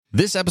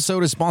This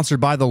episode is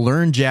sponsored by the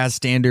Learn Jazz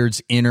Standards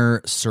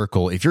Inner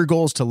Circle. If your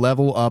goal is to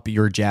level up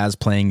your jazz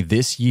playing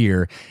this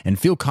year and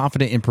feel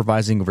confident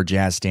improvising over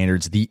jazz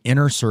standards, the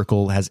Inner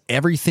Circle has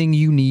everything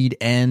you need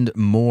and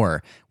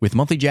more. With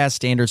monthly jazz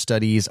standard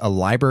studies, a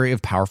library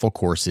of powerful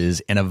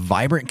courses, and a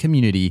vibrant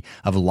community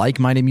of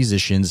like-minded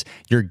musicians,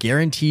 you're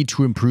guaranteed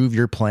to improve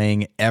your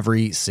playing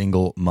every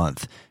single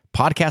month.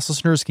 Podcast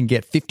listeners can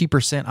get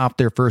 50% off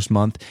their first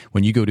month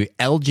when you go to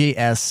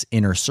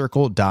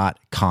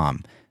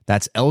ljsinnercircle.com.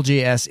 That's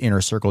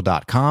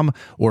ljsinnercircle.com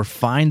or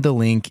find the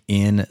link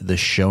in the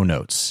show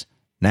notes.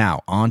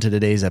 Now, on to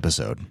today's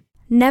episode.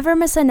 Never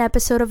miss an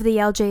episode of the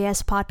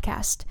LJS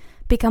podcast.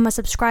 Become a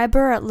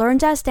subscriber at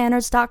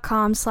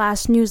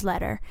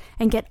learnjazzstandards.com/newsletter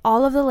and get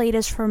all of the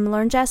latest from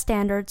Learn Jazz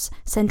Standards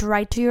sent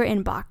right to your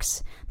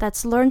inbox.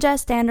 That's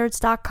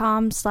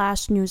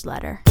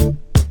learnjazzstandards.com/newsletter.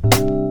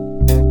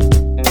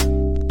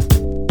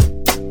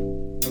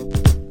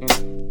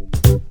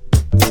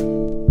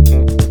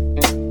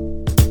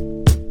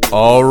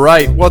 All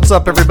right, what's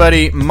up,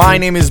 everybody? My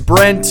name is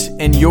Brent,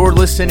 and you're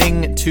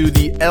listening to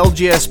the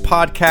LJS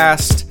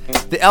Podcast.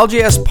 The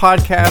LJS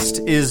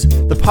Podcast is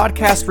the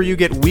podcast where you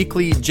get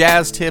weekly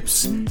jazz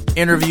tips,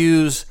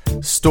 interviews,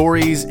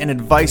 stories, and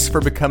advice for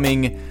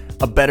becoming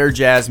a better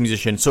jazz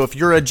musician. So if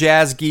you're a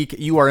jazz geek,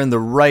 you are in the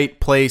right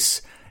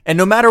place. And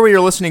no matter where you're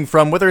listening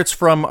from, whether it's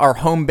from our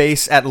home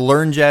base at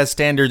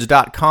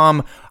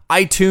learnjazzstandards.com,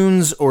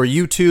 iTunes, or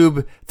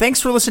YouTube, thanks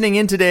for listening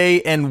in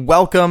today, and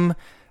welcome.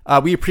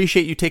 We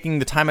appreciate you taking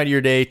the time out of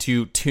your day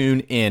to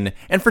tune in.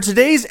 And for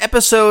today's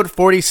episode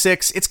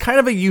 46, it's kind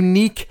of a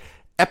unique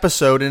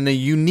episode and a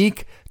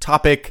unique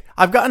topic.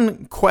 I've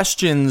gotten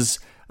questions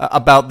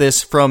about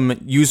this from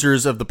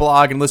users of the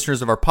blog and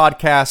listeners of our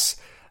podcasts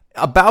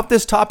about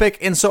this topic,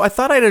 and so I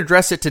thought I'd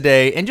address it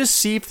today and just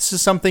see if this is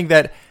something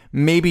that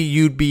maybe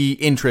you'd be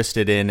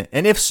interested in.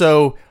 And if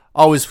so,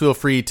 always feel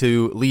free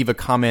to leave a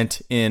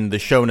comment in the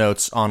show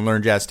notes on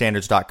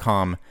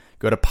learnjazzstandards.com.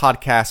 Go to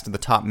podcast in the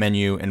top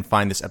menu and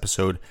find this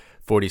episode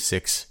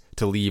 46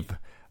 to leave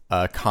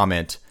a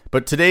comment.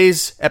 But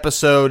today's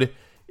episode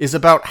is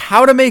about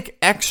how to make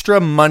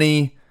extra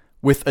money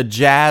with a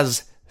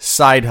jazz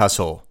side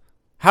hustle.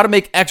 How to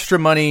make extra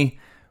money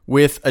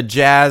with a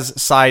jazz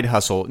side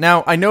hustle.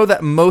 Now, I know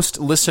that most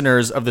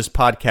listeners of this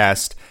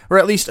podcast, or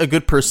at least a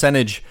good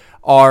percentage,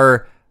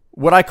 are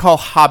what I call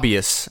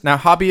hobbyists. Now,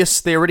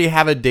 hobbyists, they already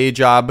have a day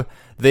job.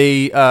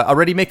 They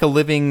already make a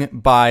living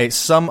by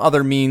some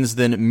other means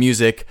than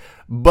music,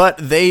 but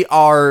they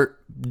are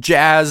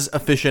jazz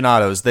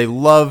aficionados. They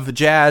love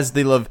jazz.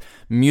 They love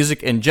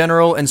music in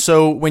general. And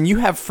so when you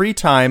have free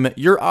time,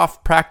 you're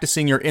off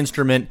practicing your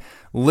instrument,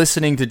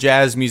 listening to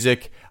jazz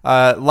music.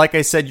 Like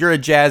I said, you're a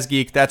jazz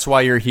geek. That's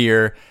why you're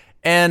here.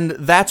 And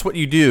that's what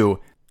you do.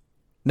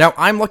 Now,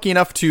 I'm lucky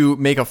enough to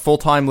make a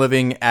full-time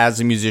living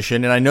as a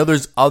musician, and I know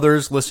there's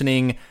others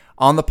listening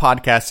on the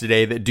podcast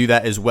today that do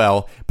that as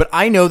well, but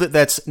I know that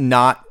that's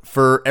not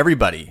for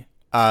everybody.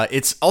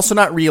 It's also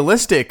not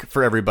realistic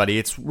for everybody.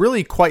 It's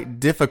really quite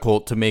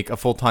difficult to make a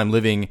full-time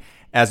living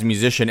as a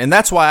musician, and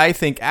that's why I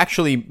think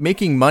actually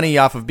making money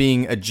off of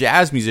being a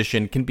jazz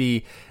musician can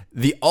be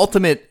the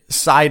ultimate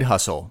side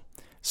hustle.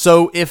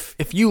 So if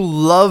you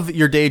love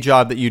your day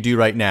job that you do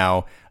right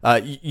now,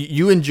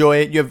 you enjoy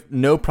it, you have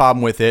no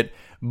problem with it,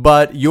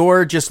 but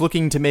you're just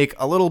looking to make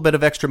a little bit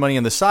of extra money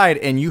on the side,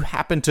 and you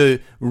happen to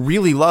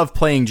really love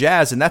playing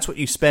jazz, and that's what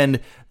you spend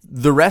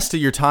the rest of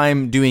your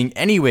time doing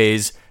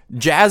anyways,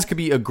 jazz could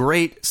be a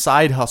great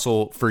side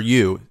hustle for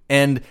you.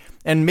 And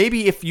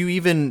maybe if you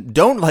even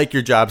don't like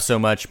your job so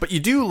much, but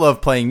you do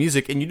love playing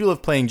music and you do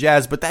love playing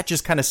jazz, but that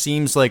just kind of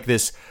seems like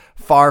this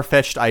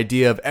far-fetched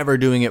idea of ever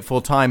doing it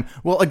full-time,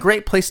 well, a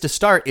great place to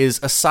start is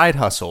a side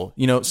hustle.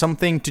 You know,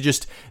 something to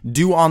just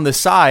do on the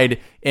side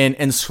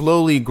and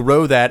slowly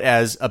grow that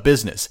as a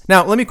business.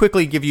 Now, let me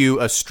quickly give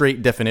you a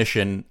straight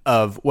definition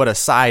of what a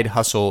side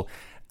hustle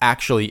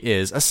actually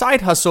is. A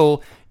side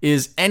hustle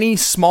is any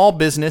small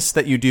business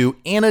that you do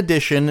in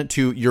addition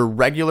to your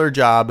regular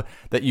job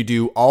that you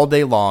do all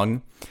day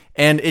long,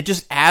 and it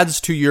just adds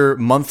to your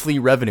monthly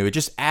revenue. It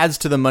just adds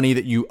to the money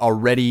that you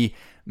already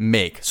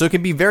make. So it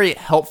can be very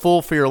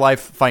helpful for your life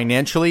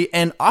financially,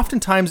 and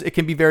oftentimes it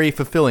can be very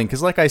fulfilling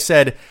because, like I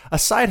said, a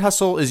side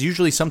hustle is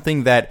usually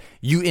something that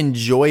you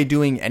enjoy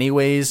doing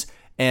anyways,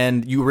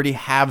 and you already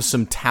have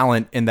some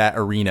talent in that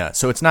arena.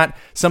 So it's not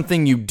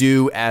something you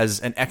do as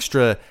an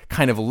extra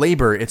kind of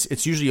labor.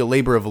 It's usually a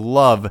labor of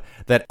love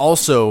that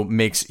also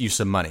makes you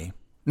some money.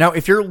 Now,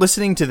 if you're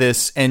listening to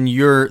this and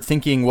you're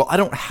thinking, well, I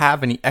don't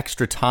have any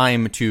extra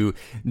time to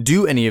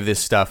do any of this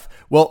stuff,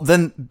 well,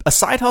 then a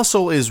side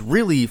hustle is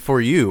really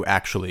for you,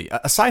 actually.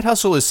 A side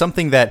hustle is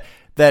something that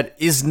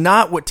is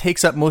not what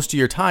takes up most of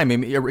your time. I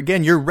mean,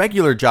 again, your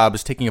regular job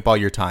is taking up all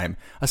your time.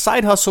 A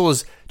side hustle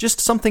is just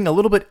something a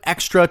little bit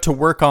extra to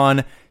work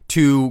on,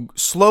 to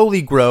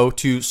slowly grow,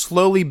 to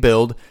slowly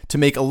build, to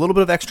make a little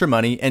bit of extra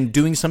money, and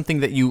doing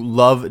something that you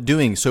love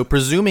doing. So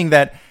presuming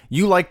that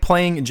you like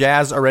playing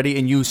jazz already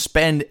and you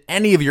spend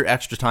any of your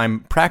extra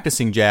time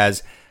practicing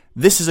jazz,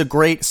 this is a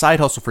great side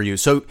hustle for you.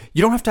 So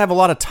you don't have to have a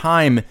lot of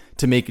time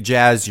to make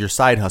jazz your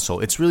side hustle.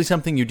 It's really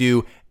something you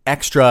do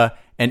extra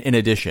and in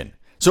addition.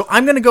 So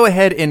I'm going to go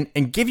ahead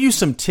and give you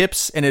some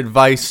tips and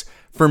advice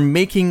for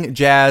making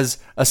jazz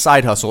a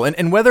side hustle.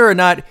 And whether or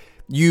not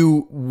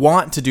you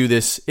want to do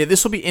this,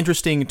 this will be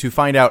interesting to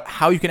find out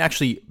how you can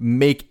actually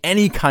make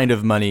any kind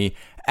of money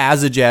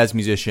as a jazz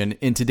musician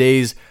in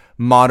today's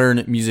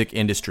modern music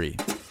industry.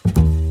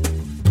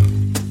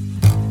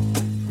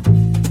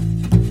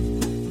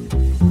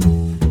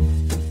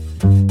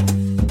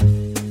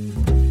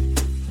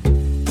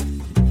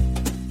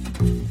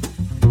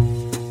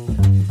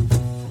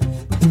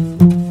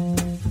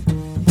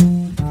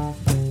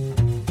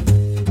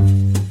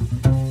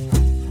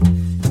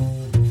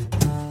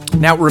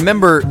 Now,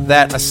 remember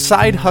that a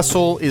side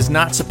hustle is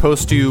not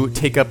supposed to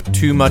take up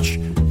too much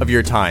of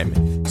your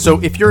time.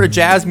 So if you're a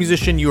jazz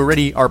musician, you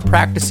already are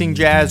practicing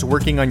jazz,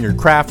 working on your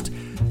craft,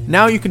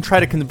 now you can try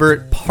to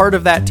convert part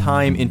of that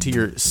time into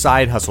your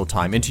side hustle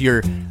time, into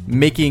your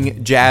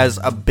making jazz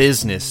a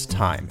business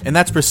time. And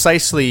that's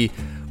precisely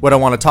what I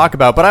want to talk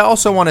about. But I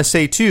also want to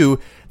say, too,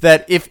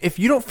 that if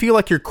you don't feel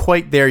like you're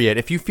quite there yet,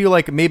 if you feel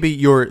like maybe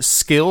your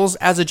skills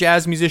as a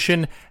jazz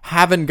musician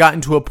haven't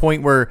gotten to a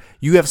point where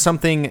you have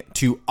something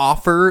to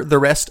offer the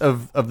rest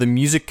of the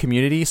music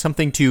community,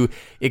 something to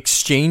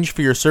exchange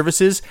for your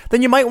services,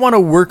 then you might want to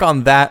work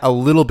on that a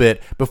little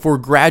bit before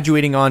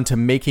graduating on to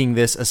making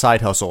this a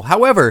side hustle.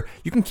 However,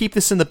 you can keep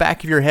this in the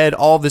back of your head,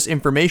 all of this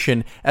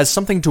information, as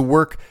something to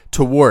work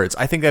towards.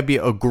 I think that'd be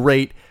a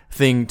great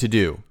thing to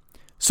do.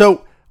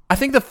 So, I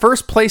think the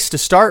first place to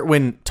start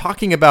when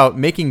talking about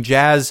making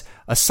jazz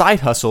a side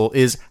hustle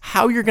is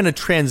how you're going to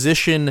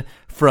transition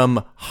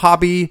from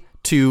hobby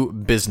to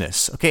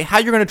business. Okay, how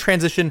you're going to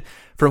transition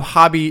from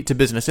hobby to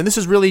business. And this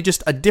is really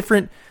just a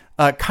different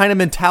kind of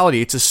mentality.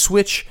 It's a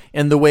switch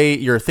in the way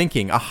you're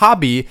thinking. A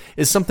hobby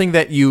is something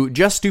that you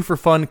just do for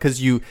fun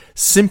because you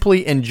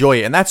simply enjoy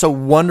it. And that's a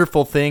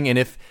wonderful thing. And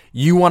if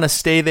you want to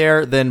stay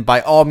there, then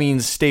by all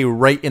means, stay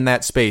right in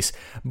that space.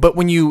 But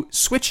when you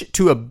switch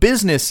to a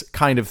business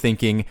kind of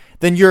thinking,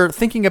 then you're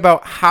thinking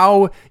about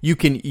how you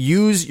can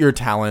use your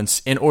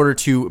talents in order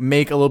to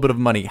make a little bit of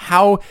money.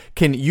 How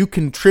can you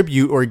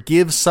contribute or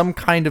give some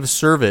kind of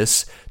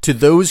service to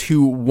those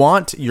who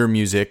want your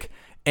music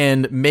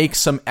and make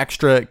some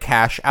extra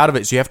cash out of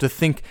it? So you have to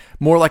think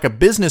more like a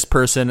business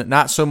person,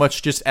 not so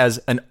much just as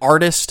an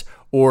artist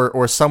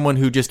or someone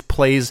who just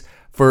plays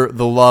for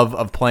the love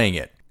of playing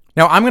it.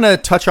 Now, I'm going to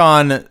touch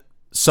on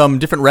some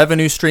different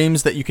revenue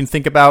streams that you can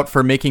think about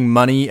for making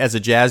money as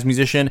a jazz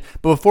musician.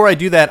 But before I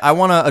do that, I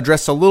want to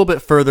address a little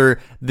bit further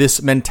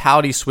this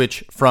mentality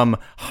switch from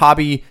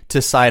hobby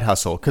to side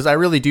hustle, because I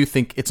really do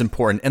think it's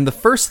important. And the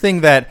first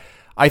thing that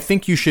I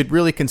think you should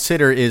really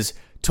consider is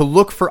to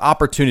look for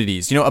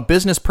opportunities. You know, a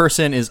business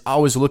person is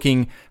always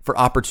looking for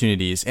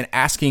opportunities and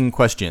asking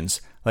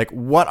questions like,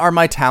 what are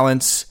my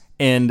talents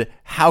and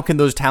how can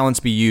those talents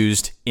be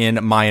used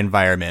in my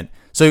environment?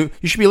 So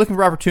you should be looking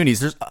for opportunities.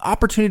 There's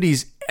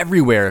opportunities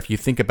everywhere if you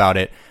think about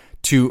it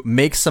to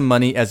make some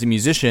money as a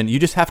musician. You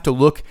just have to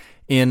look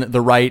in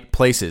the right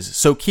places.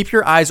 So keep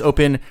your eyes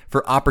open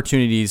for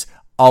opportunities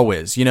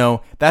always. You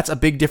know, that's a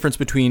big difference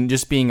between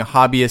just being a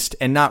hobbyist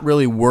and not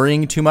really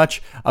worrying too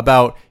much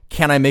about,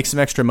 can I make some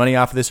extra money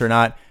off of this or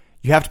not?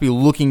 You have to be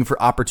looking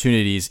for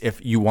opportunities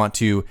if you want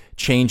to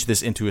change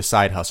this into a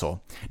side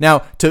hustle. Now,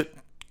 to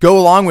go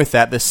along with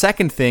that, the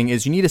second thing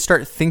is you need to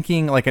start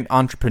thinking like an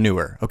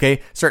entrepreneur, okay?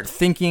 Start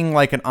thinking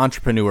like an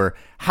entrepreneur.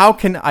 How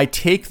can I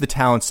take the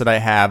talents that I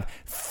have,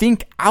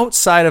 think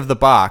outside of the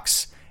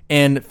box,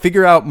 and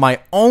figure out my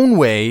own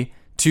way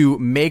to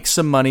make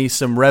some money,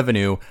 some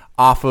revenue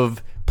off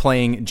of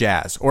playing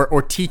jazz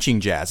or teaching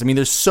jazz? I mean,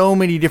 there's so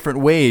many different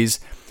ways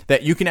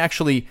that you can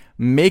actually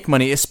make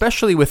money,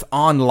 especially with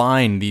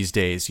online these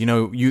days. You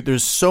know,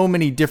 there's so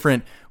many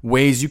different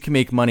ways you can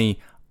make money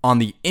on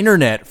the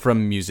internet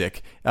from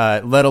music,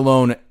 let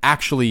alone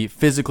actually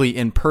physically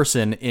in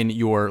person in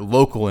your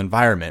local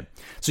environment.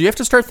 So you have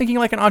to start thinking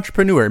like an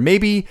entrepreneur.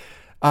 Maybe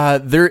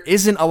there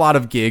isn't a lot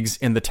of gigs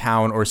in the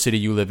town or city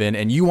you live in,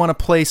 and you want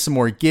to play some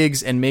more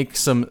gigs and make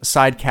some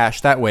side cash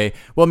that way.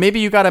 Well,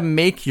 maybe you got to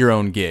make your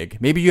own gig.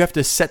 Maybe you have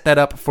to set that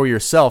up for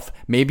yourself.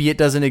 Maybe it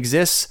doesn't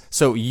exist,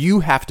 so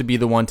you have to be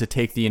the one to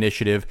take the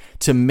initiative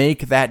to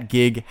make that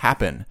gig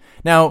happen.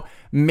 Now,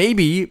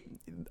 maybe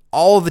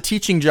all of the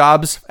teaching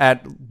jobs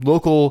at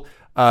local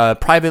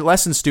private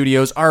lesson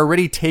studios are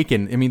already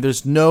taken. I mean,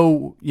 there's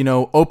no,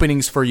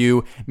 openings for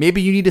you.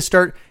 Maybe you need to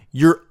start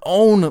your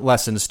own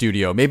lesson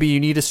studio. Maybe you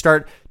need to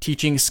start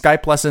teaching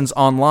Skype lessons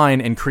online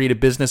and create a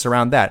business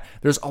around that.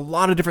 There's a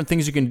lot of different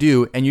things you can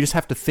do, and you just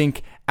have to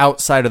think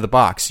outside of the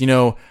box. You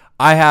know,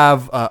 I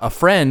have a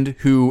friend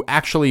who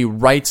actually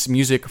writes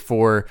music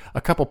for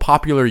a couple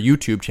popular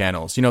YouTube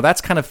channels. You know,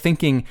 that's kind of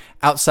thinking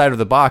outside of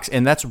the box,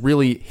 and that's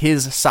really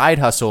his side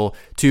hustle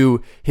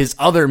to his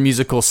other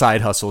musical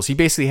side hustles. He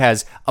basically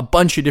has a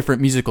bunch of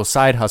different musical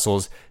side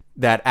hustles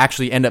that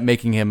actually end up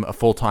making him a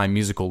full-time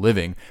musical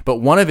living. But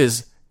one of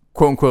his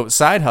quote-unquote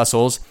side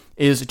hustles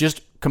is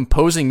just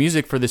composing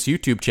music for this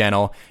YouTube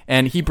channel,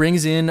 and he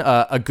brings in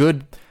a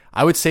good,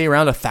 I would say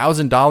around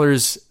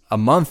 $1,000 a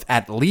month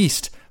at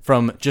least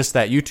from just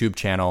that YouTube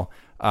channel,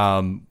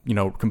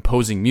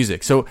 composing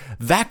music. So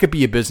that could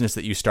be a business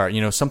that you start,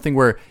 something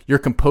where you're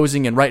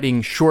composing and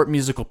writing short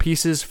musical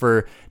pieces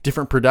for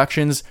different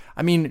productions.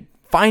 I mean,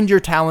 find your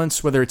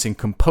talents, whether it's in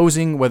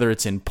composing, whether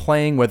it's in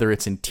playing, whether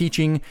it's in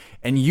teaching,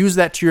 and use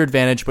that to your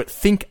advantage, but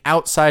think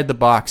outside the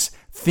box.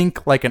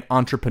 Think like an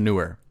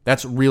entrepreneur.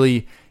 That's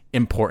really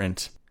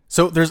important.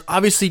 So there's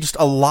obviously just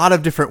a lot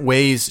of different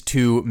ways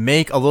to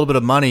make a little bit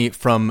of money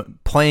from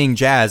playing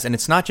jazz. And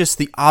it's not just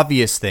the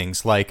obvious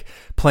things like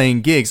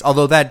playing gigs,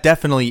 although that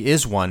definitely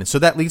is one. So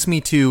that leads me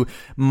to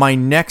my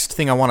next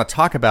thing I want to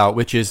talk about,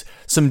 which is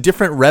some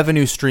different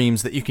revenue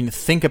streams that you can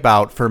think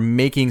about for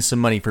making some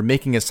money, for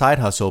making a side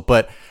hustle.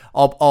 But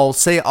I'll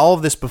say all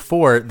of this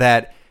before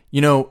that,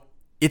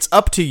 it's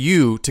up to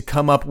you to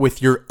come up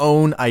with your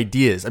own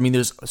ideas. I mean,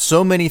 there's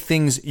so many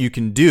things you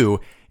can do.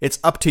 It's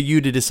up to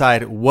you to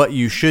decide what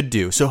you should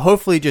do. So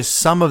hopefully just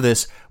some of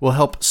this will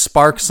help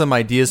spark some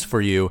ideas for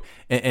you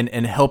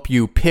and help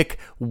you pick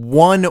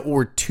one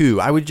or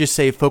two. I would just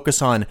say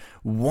focus on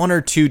one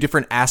or two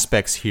different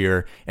aspects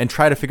here and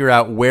try to figure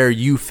out where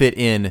you fit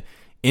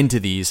into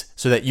these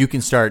so that you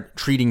can start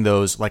treating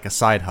those like a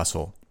side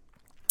hustle.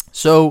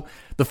 So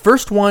the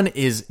first one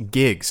is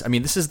gigs. I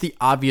mean, this is the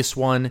obvious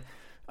one,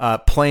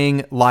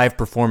 playing live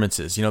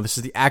performances. This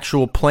is the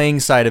actual playing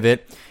side of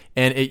it.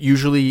 And it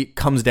usually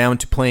comes down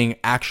to playing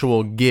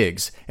actual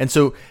gigs. And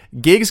so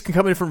gigs can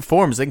come in different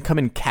forms. They can come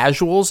in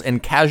casuals,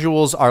 and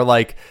casuals are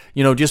like,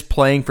 just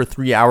playing for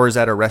 3 hours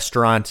at a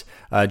restaurant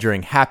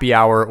during happy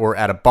hour or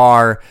at a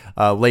bar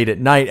late at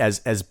night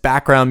as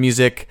background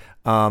music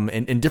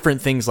and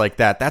different things like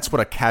that. That's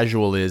what a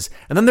casual is.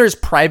 And then there's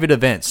private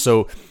events.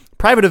 So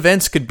private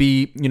events could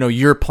be,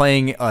 you're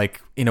playing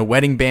like in a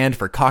wedding band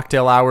for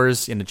cocktail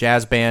hours in a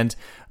jazz band,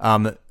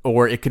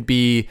 or it could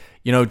be,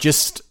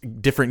 just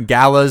different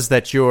galas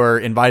that you're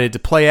invited to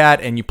play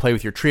at, and you play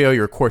with your trio,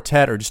 your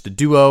quartet, or just a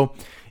duo.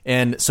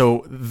 And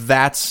so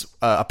that's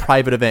a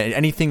private event,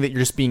 anything that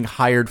you're just being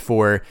hired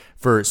for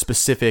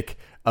specific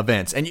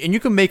events. And you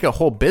can make a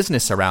whole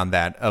business around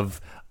that of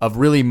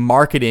really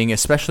marketing,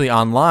 especially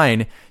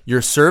online,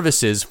 your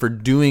services for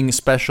doing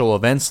special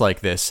events like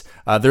this.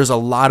 There's a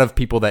lot of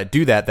people that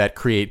do that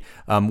create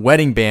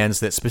wedding bands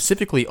that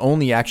specifically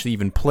only actually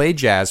even play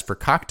jazz for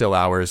cocktail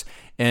hours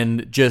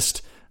and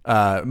just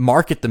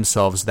market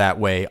themselves that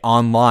way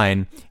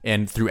online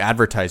and through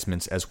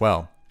advertisements as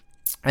well.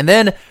 And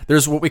then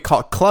there's what we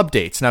call club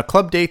dates. Now,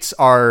 club dates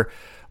are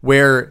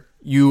where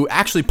you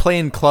actually play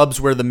in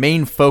clubs where the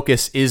main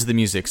focus is the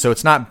music. So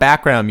it's not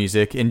background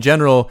music. In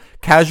general,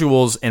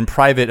 casuals and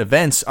private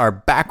events are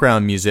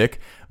background music,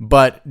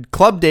 but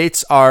club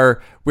dates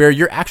are where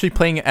you're actually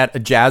playing at a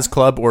jazz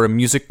club or a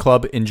music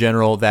club in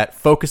general that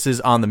focuses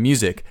on the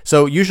music.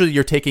 So usually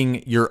you're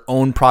taking your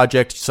own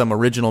project, some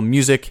original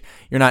music.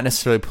 You're not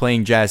necessarily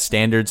playing jazz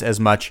standards as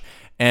much,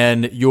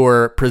 and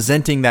you're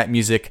presenting that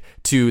music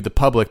to the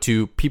public,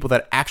 to people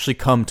that actually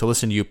come to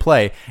listen to you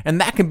play. And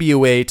that can be a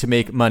way to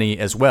make money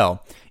as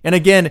well. And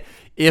again,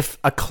 if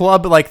a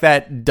club like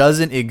that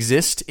doesn't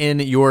exist in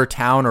your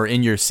town or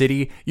in your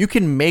city, you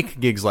can make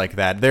gigs like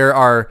that. There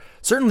are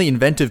certainly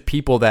inventive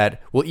people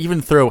that will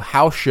even throw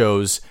house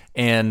shows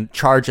and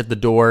charge at the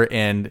door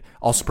and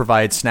also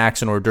provide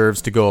snacks and hors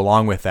d'oeuvres to go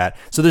along with that.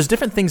 So there's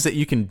different things that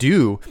you can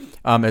do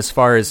as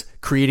far as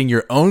creating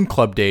your own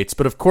club dates.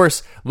 But of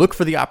course, look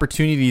for the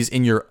opportunities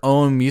in your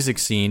own music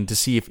scene to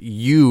see if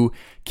you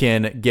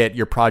can get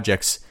your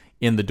projects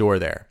in the door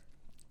there.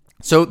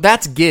 So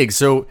that's gigs.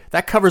 So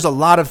that covers a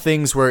lot of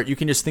things where you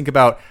can just think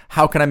about,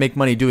 how can I make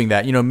money doing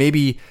that?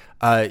 Maybe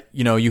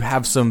you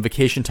have some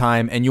vacation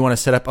time and you want to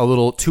set up a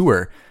little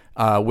tour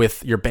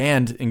with your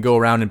band and go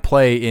around and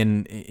play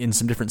in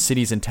some different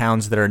cities and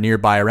towns that are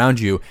nearby around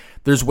you.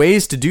 There's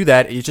ways to do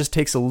that. It just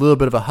takes a little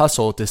bit of a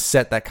hustle to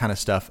set that kind of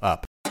stuff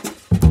up.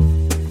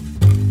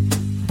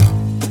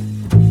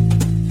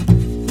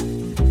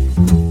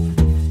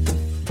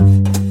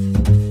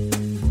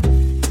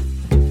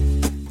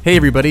 Hey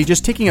everybody,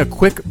 just taking a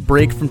quick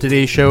break from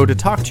today's show to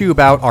talk to you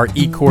about our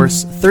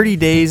e-course, 30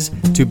 Days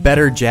to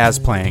Better Jazz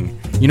Playing.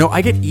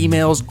 I get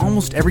emails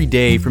almost every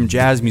day from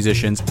jazz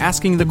musicians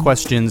asking the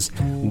questions,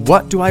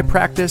 what do I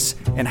practice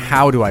and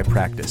how do I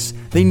practice?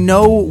 They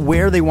know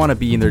where they want to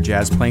be in their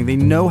jazz playing. They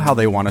know how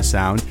they want to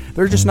sound.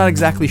 They're just not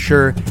exactly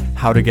sure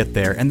how to get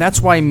there. And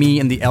that's why me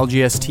and the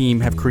LGS team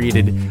have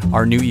created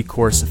our new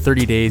e-course,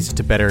 30 Days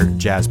to Better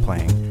Jazz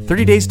Playing.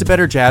 30 Days to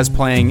Better Jazz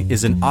Playing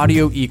is an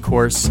audio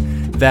e-course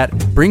that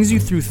brings you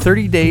through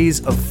 30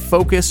 days of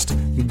focused,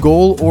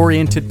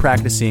 goal-oriented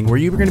practicing where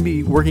you're going to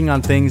be working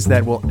on things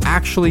that will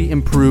actually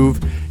improve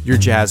your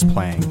jazz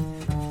playing.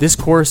 This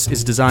course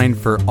is designed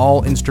for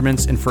all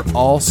instruments and for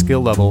all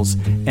skill levels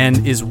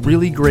and is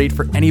really great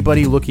for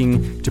anybody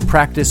looking to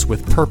practice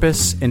with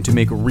purpose and to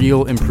make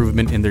real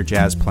improvement in their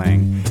jazz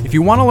playing. If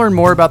you want to learn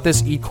more about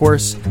this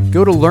e-course,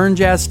 go to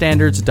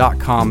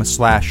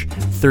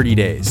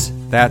learnjazzstandards.com/30days.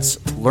 That's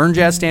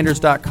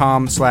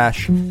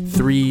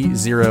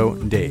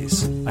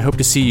learnjazzstandards.com/30days. I hope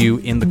to see you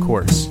in the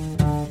course.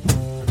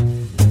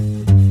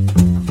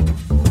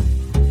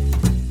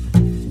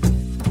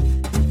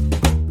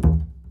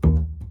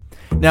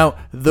 Now,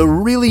 the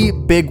really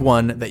big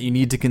one that you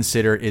need to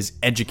consider is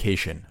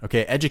education.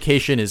 Okay,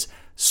 education is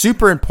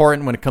super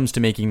important when it comes to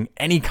making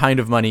any kind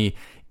of money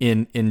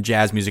in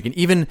jazz music. And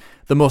even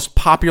the most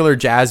popular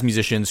jazz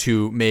musicians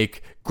who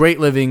make great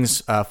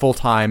livings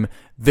full-time,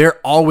 they're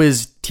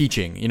always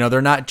teaching. You know,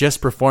 they're not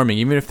just performing.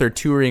 Even if they're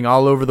touring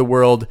all over the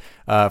world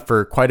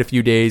for quite a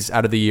few days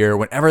out of the year,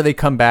 whenever they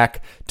come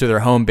back to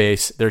their home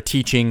base, they're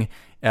teaching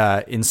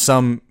in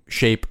some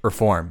shape or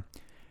form.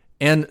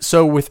 And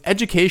so with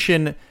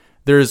education,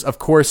 there's, of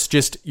course,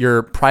 just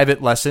your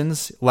private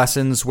lessons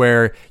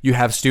where you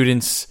have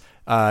students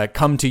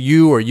come to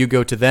you or you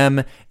go to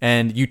them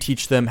and you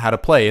teach them how to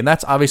play. And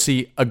that's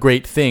obviously a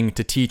great thing,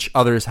 to teach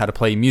others how to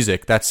play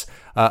music. That's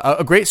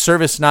a great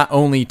service, not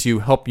only to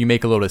help you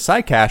make a little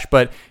side cash,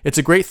 but it's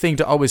a great thing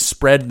to always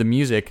spread the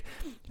music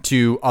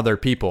to other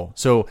people.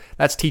 So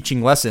that's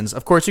teaching lessons.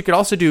 Of course, you could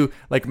also do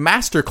like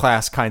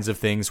masterclass kinds of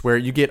things where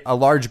you get a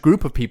large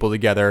group of people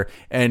together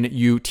and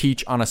you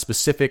teach on a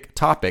specific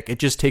topic. It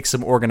just takes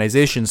some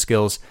organization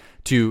skills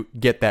to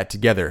get that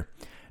together.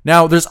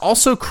 Now, there's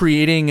also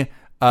creating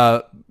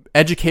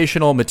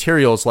educational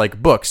materials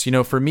like books. You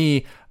know, for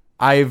me,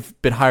 I've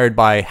been hired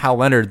by Hal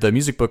Leonard, the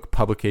music book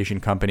publication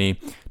company,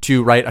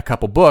 to write a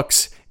couple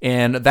books.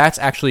 And that's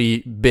actually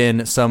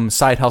been some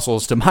side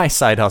hustles to my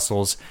side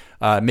hustles,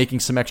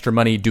 making some extra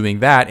money doing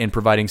that and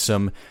providing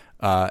some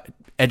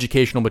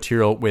educational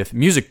material with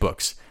music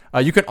books.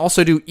 You can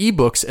also do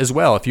ebooks as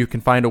well if you can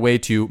find a way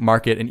to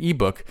market an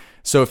ebook.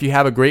 So if you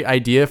have a great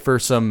idea for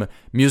some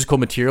musical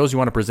materials you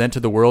want to present to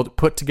the world,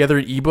 put together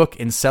an ebook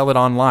and sell it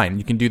online.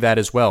 You can do that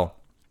as well.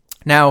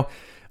 Now,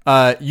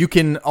 you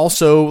can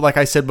also, like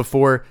I said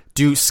before,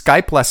 do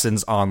Skype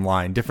lessons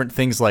online, different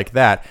things like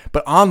that.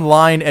 But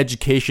online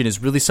education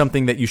is really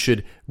something that you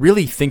should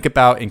really think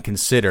about and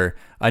consider.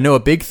 I know a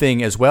big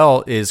thing as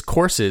well is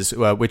courses,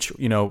 which,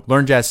 you know,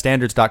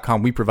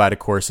 learnjazzstandards.com, we provide a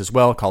course as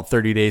well called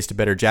 30 Days to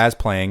Better Jazz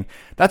Playing.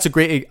 That's a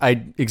great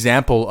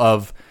example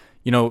of,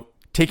 you know,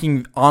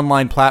 taking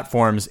online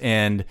platforms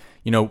and,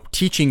 you know,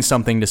 teaching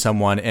something to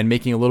someone and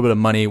making a little bit of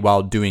money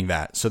while doing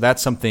that. So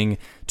that's something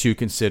to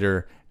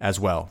consider as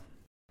well.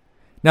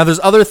 Now,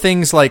 there's other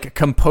things like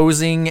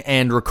composing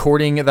and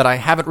recording that I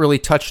haven't really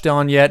touched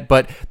on yet,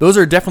 but those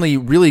are definitely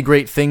really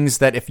great things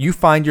that if you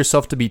find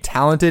yourself to be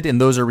talented in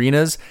those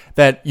arenas,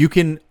 that you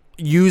can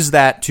use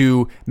that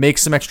to make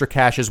some extra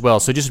cash as well.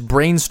 So just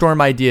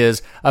brainstorm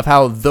ideas of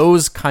how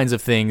those kinds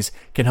of things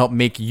can help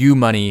make you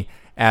money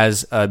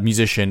as a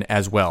musician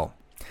as well.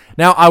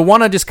 Now, I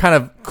want to just kind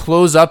of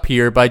close up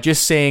here by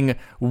just saying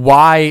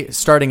why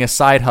starting a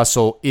side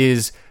hustle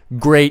is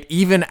great,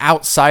 even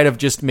outside of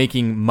just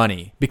making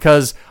money.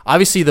 Because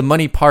obviously the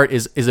money part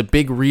is a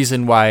big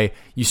reason why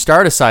you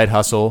start a side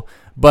hustle,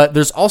 but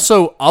there's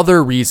also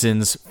other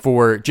reasons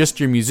for just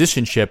your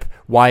musicianship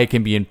why it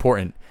can be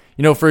important.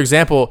 You know, for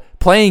example,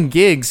 playing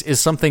gigs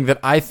is something that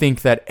I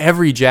think that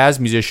every jazz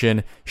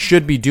musician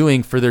should be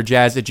doing for their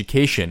jazz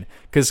education,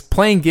 because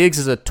playing gigs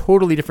is a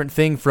totally different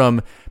thing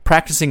from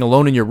practicing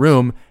alone in your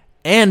room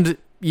and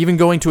even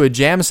going to a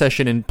jam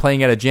session and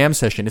playing at a jam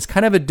session. It's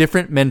kind of a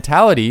different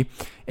mentality.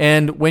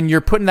 And when you're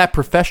put in that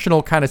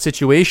professional kind of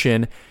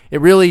situation, it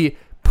really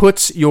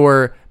puts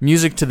your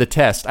music to the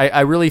test. I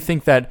really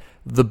think that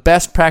the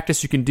best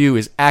practice you can do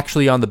is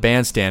actually on the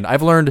bandstand.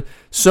 I've learned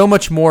so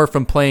much more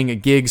from playing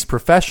gigs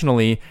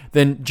professionally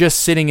than just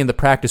sitting in the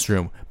practice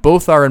room.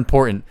 Both are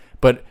important,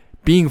 but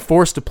being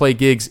forced to play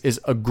gigs is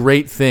a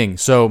great thing.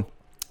 So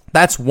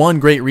that's one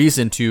great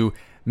reason to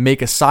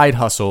make a side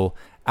hustle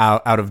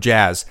out of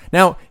jazz.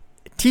 Now,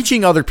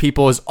 teaching other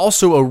people is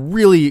also a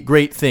really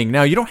great thing.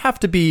 Now, you don't have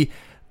to be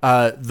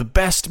the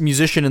best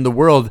musician in the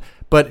world,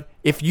 but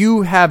if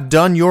you have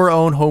done your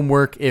own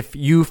homework, if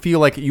you feel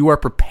like you are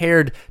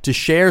prepared to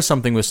share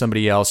something with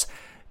somebody else,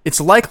 it's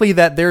likely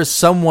that there's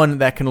someone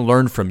that can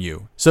learn from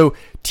you. So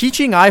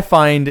teaching, I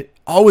find,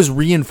 always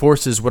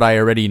reinforces what I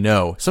already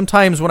know.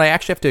 Sometimes when I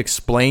actually have to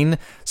explain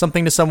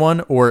something to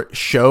someone or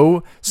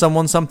show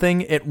someone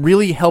something, it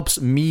really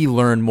helps me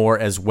learn more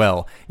as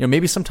well. You know,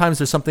 maybe sometimes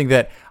there's something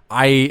that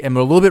I am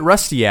a little bit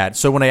rusty at.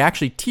 So when I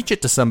actually teach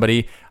it to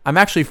somebody, I'm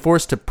actually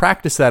forced to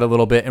practice that a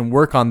little bit and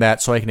work on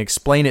that so I can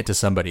explain it to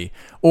somebody.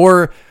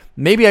 Or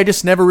maybe I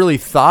just never really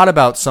thought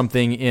about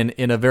something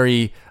in a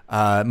very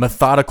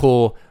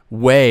methodical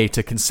way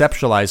to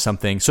conceptualize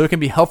something. So it can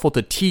be helpful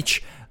to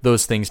teach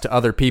those things to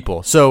other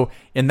people. So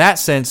in that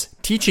sense,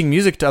 teaching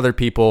music to other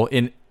people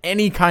in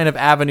any kind of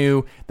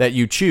avenue that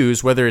you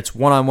choose, whether it's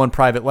one-on-one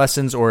private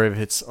lessons or if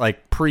it's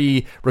like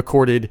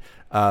pre-recorded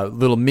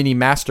little mini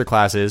master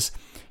classes,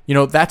 you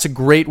know, that's a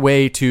great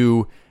way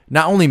to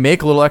not only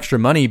make a little extra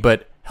money,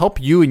 but help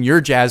you in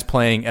your jazz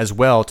playing as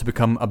well to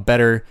become a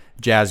better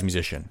jazz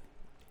musician.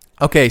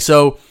 Okay,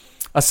 so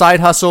a side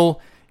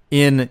hustle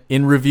in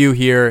review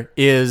here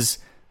is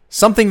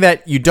something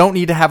that you don't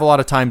need to have a lot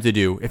of time to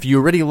do. If you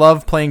already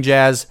love playing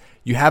jazz,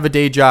 you have a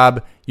day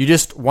job, you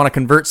just want to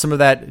convert some of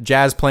that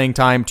jazz playing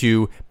time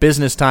to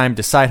business time,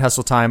 to side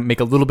hustle time, make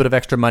a little bit of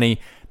extra money,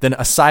 then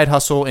a side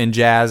hustle in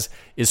jazz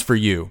is for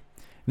you.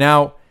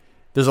 Now,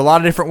 there's a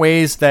lot of different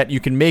ways that you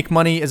can make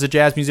money as a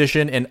jazz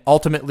musician, and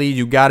ultimately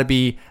you got to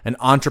be an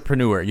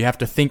entrepreneur. You have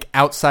to think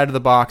outside of the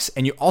box,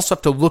 and you also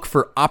have to look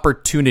for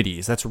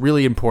opportunities. That's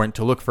really important,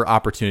 to look for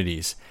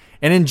opportunities.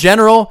 And in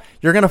general,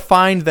 you're going to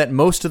find that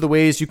most of the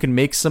ways you can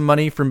make some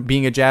money from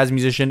being a jazz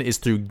musician is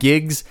through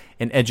gigs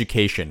and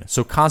education.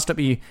 So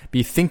constantly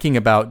be thinking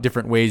about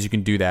different ways you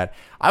can do that.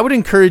 I would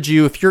encourage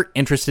you, if you're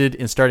interested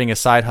in starting a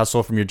side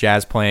hustle from your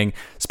jazz playing,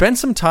 spend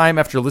some time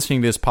after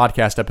listening to this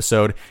podcast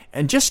episode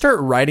and just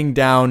start writing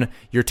down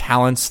your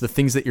talents, the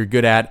things that you're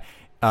good at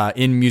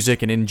in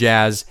music and in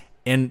jazz,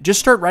 and just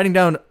start writing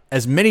down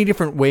as many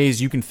different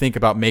ways you can think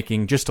about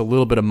making just a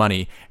little bit of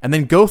money, and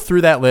then go through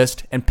that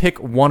list and pick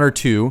one or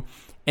two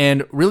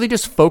and really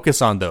just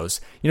focus on those.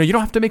 You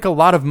don't have to make a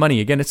lot of money.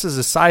 Again, this is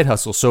a side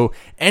hustle, so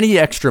any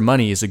extra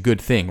money is a good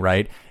thing,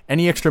 right?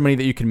 Any extra money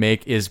that you can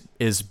make is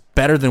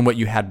better than what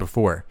you had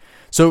before.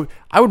 So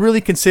I would really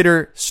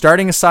consider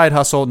starting a side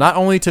hustle, not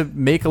only to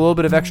make a little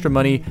bit of extra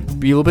money,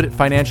 be a little bit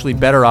financially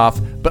better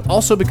off, but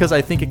also because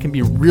I think it can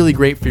be really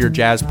great for your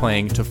jazz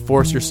playing to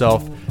force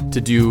yourself to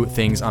do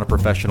things on a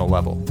professional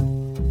level.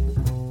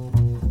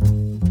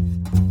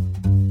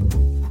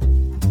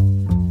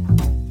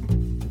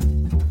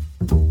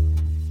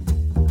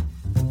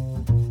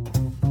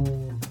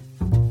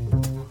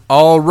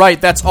 All right,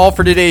 that's all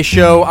for today's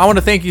show. I want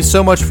to thank you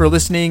so much for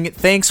listening.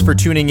 Thanks for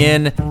tuning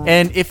in.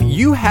 And if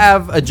you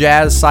have a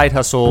jazz side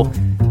hustle,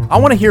 I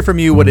want to hear from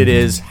you what it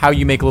is, how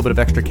you make a little bit of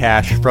extra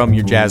cash from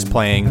your jazz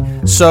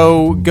playing.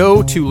 So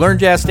go to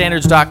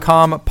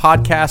learnjazzstandards.com,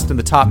 podcast in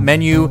the top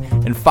menu,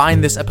 and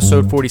find this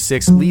episode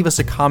 46. Leave us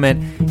a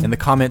comment in the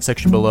comment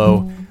section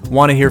below.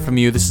 Want to hear from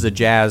you. This is a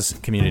jazz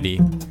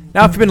community.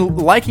 Now, if you've been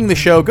liking the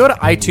show, go to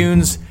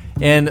iTunes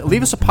and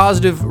leave us a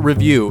positive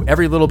review.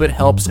 Every little bit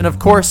helps. And of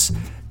course,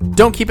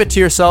 don't keep it to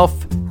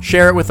yourself.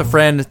 Share it with a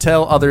friend.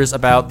 Tell others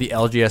about the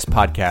LGS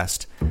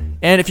podcast.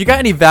 And if you got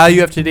any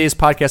value after today's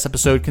podcast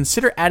episode,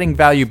 consider adding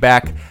value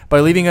back by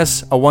leaving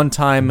us a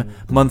one-time,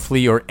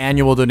 monthly, or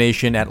annual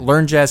donation at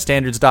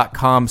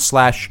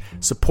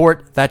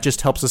learnjazzstandards.com/support. That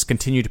just helps us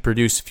continue to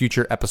produce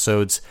future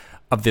episodes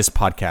of this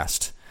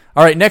podcast.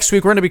 All right, next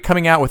week we're going to be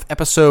coming out with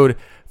episode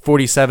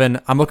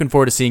 47. I'm looking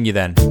forward to seeing you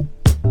then.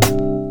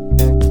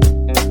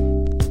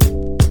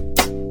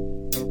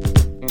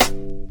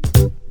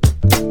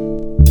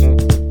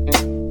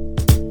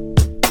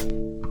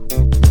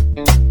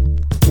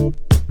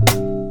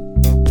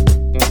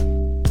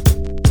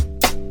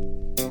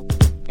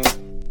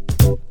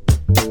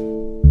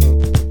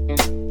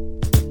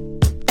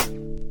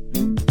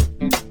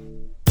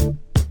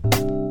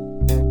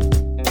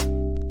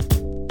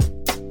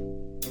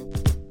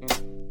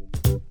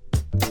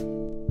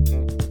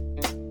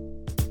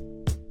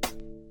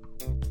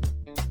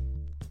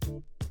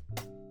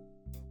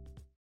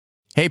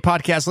 Hey,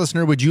 podcast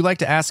listener, would you like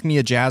to ask me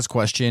a jazz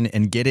question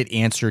and get it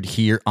answered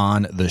here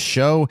on the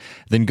show?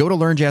 Then go to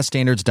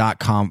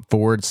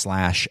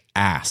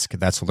learnjazzstandards.com/ask.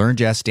 That's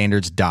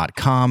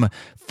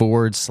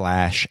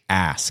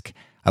learnjazzstandards.com/ask.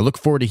 I look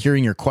forward to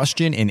hearing your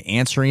question and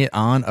answering it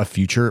on a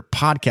future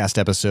podcast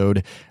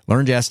episode.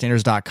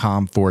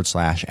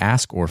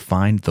 learnjazzstandards.com/ask, or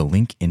find the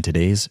link in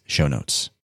today's show notes.